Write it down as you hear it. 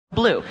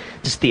Blue.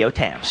 This is Theo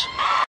Tams.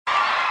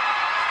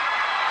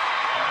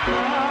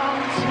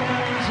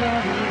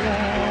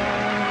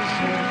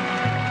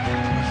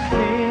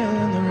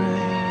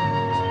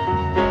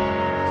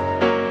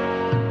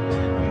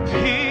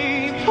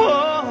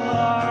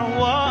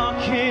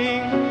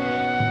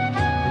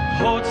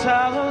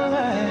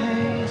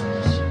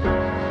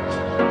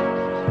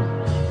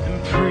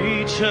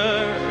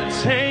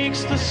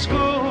 Takes the school,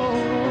 no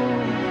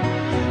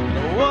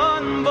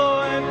one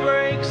boy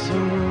breaks the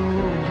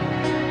rule.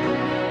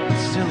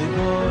 Silly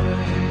boy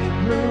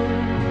blue,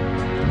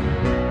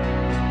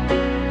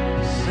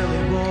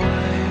 silly boy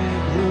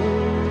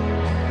blue.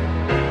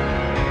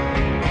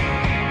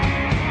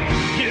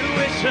 You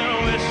wish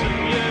and wish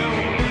and you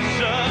wish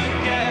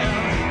again.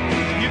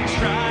 You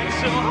tried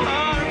so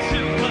hard to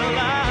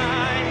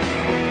fly.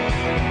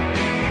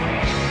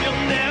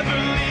 You'll never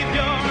leave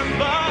your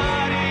body.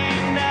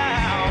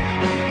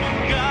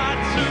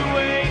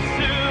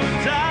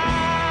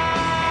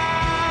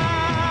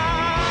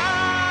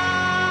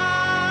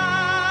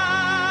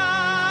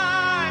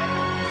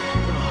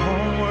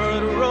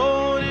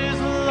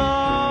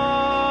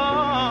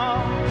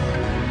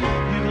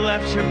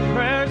 Left your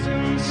prayers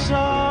in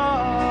song.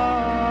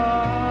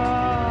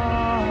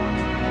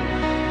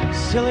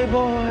 Silly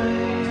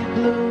boy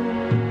blue,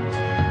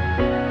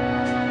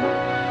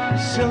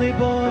 silly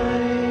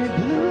boy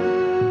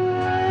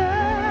blue,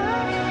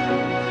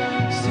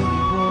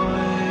 silly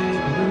boy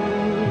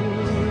blue,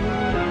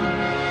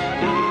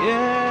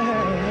 yeah.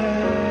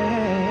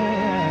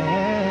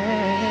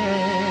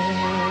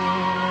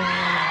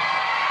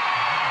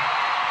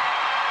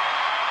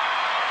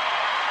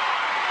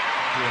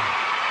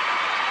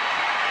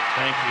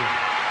 Thank you.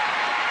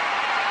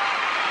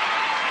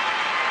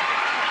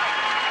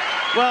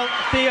 Well,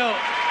 Theo,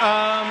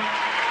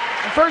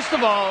 first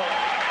of all,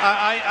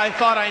 I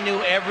thought I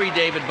knew every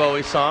David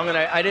Bowie song, and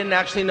I didn't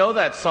actually know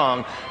that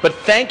song. But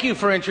thank you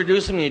for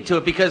introducing me to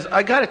it, because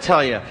I got to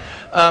tell you,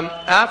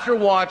 after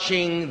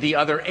watching the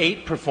other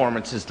 8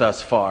 performances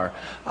thus far,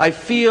 I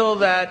feel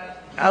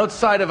that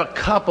outside of a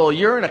couple,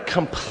 you're in a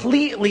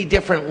completely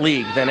different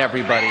league than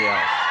everybody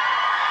else.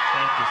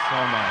 Thank you so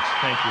much.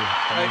 Thank you.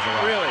 That means a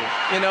lot. Really,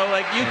 you know,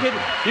 like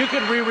you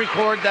could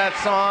re-record that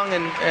song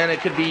and it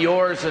could be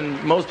yours,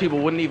 and most people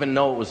wouldn't even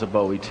know it was a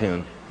Bowie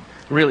tune.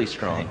 Really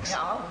strong.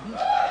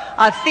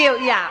 Theo,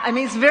 yeah, I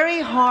mean, it's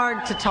very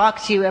hard to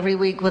talk to you every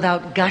week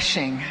without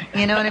gushing.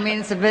 You know what I mean?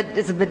 It's a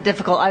bit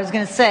difficult. I was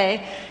going to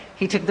say,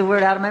 he took the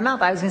word out of my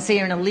mouth. I was going to say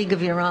you're in a league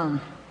of your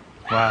own.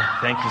 Wow,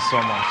 thank you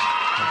so much.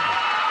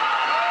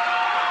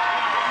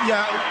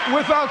 Yeah,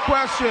 without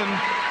question,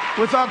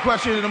 you're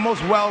the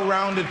most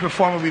well-rounded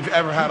performer we've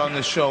ever had on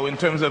this show in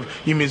terms of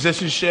your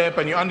musicianship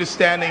and your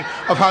understanding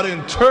of how to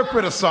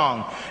interpret a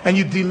song. And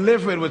you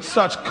deliver it with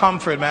such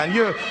comfort, man. I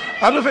don't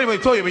know if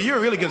anybody told you, but you're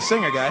a really good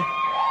singer, guy.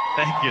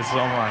 Thank you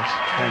so much.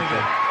 Thank you.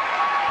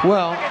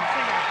 Well,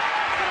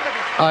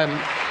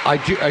 I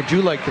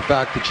do like the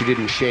fact that you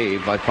didn't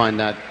shave. I find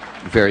that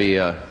very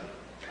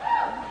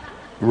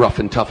rough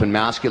and tough and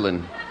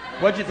masculine.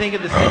 What'd you think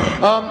of the singing?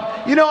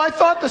 You know, I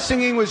thought the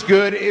singing was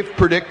good, if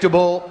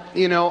predictable.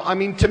 You know, I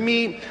mean, to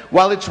me,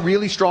 while it's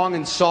really strong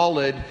and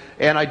solid,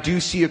 and I do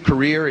see a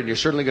career, and you're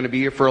certainly going to be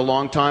here for a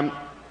long time,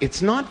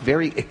 it's not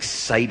very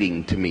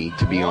exciting to me,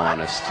 to be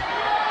honest.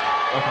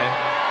 Okay.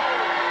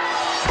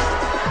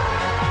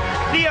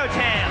 Theo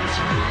Tams.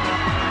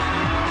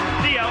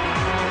 Theo,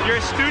 you're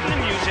a student of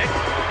music,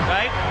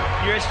 right?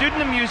 You're a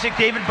student of music.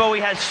 David Bowie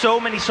has so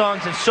many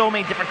songs and so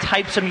many different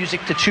types of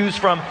music to choose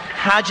from.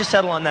 How'd you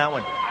settle on that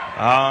one?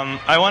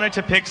 I wanted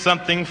to pick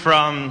something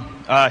from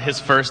his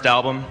first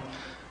album.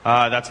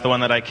 That's the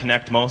one that I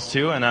connect most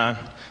to, and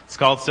it's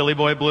called Silly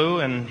Boy Blue,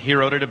 and he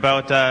wrote it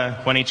about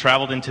when he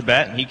traveled in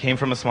Tibet, and he came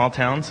from a small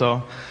town,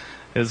 so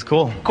it was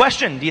cool.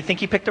 Question, do you think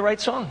he picked the right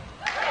song?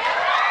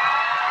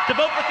 To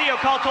vote for Theo,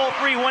 call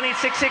toll-free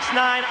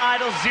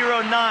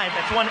 1-866-9-IDOL-09.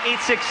 That's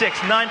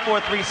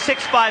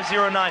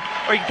 1-866-943-6509.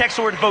 Or you can text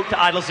the word VOTE to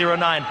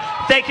IDOL-09.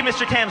 Thank you,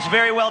 Mr. Tams.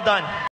 Very well done.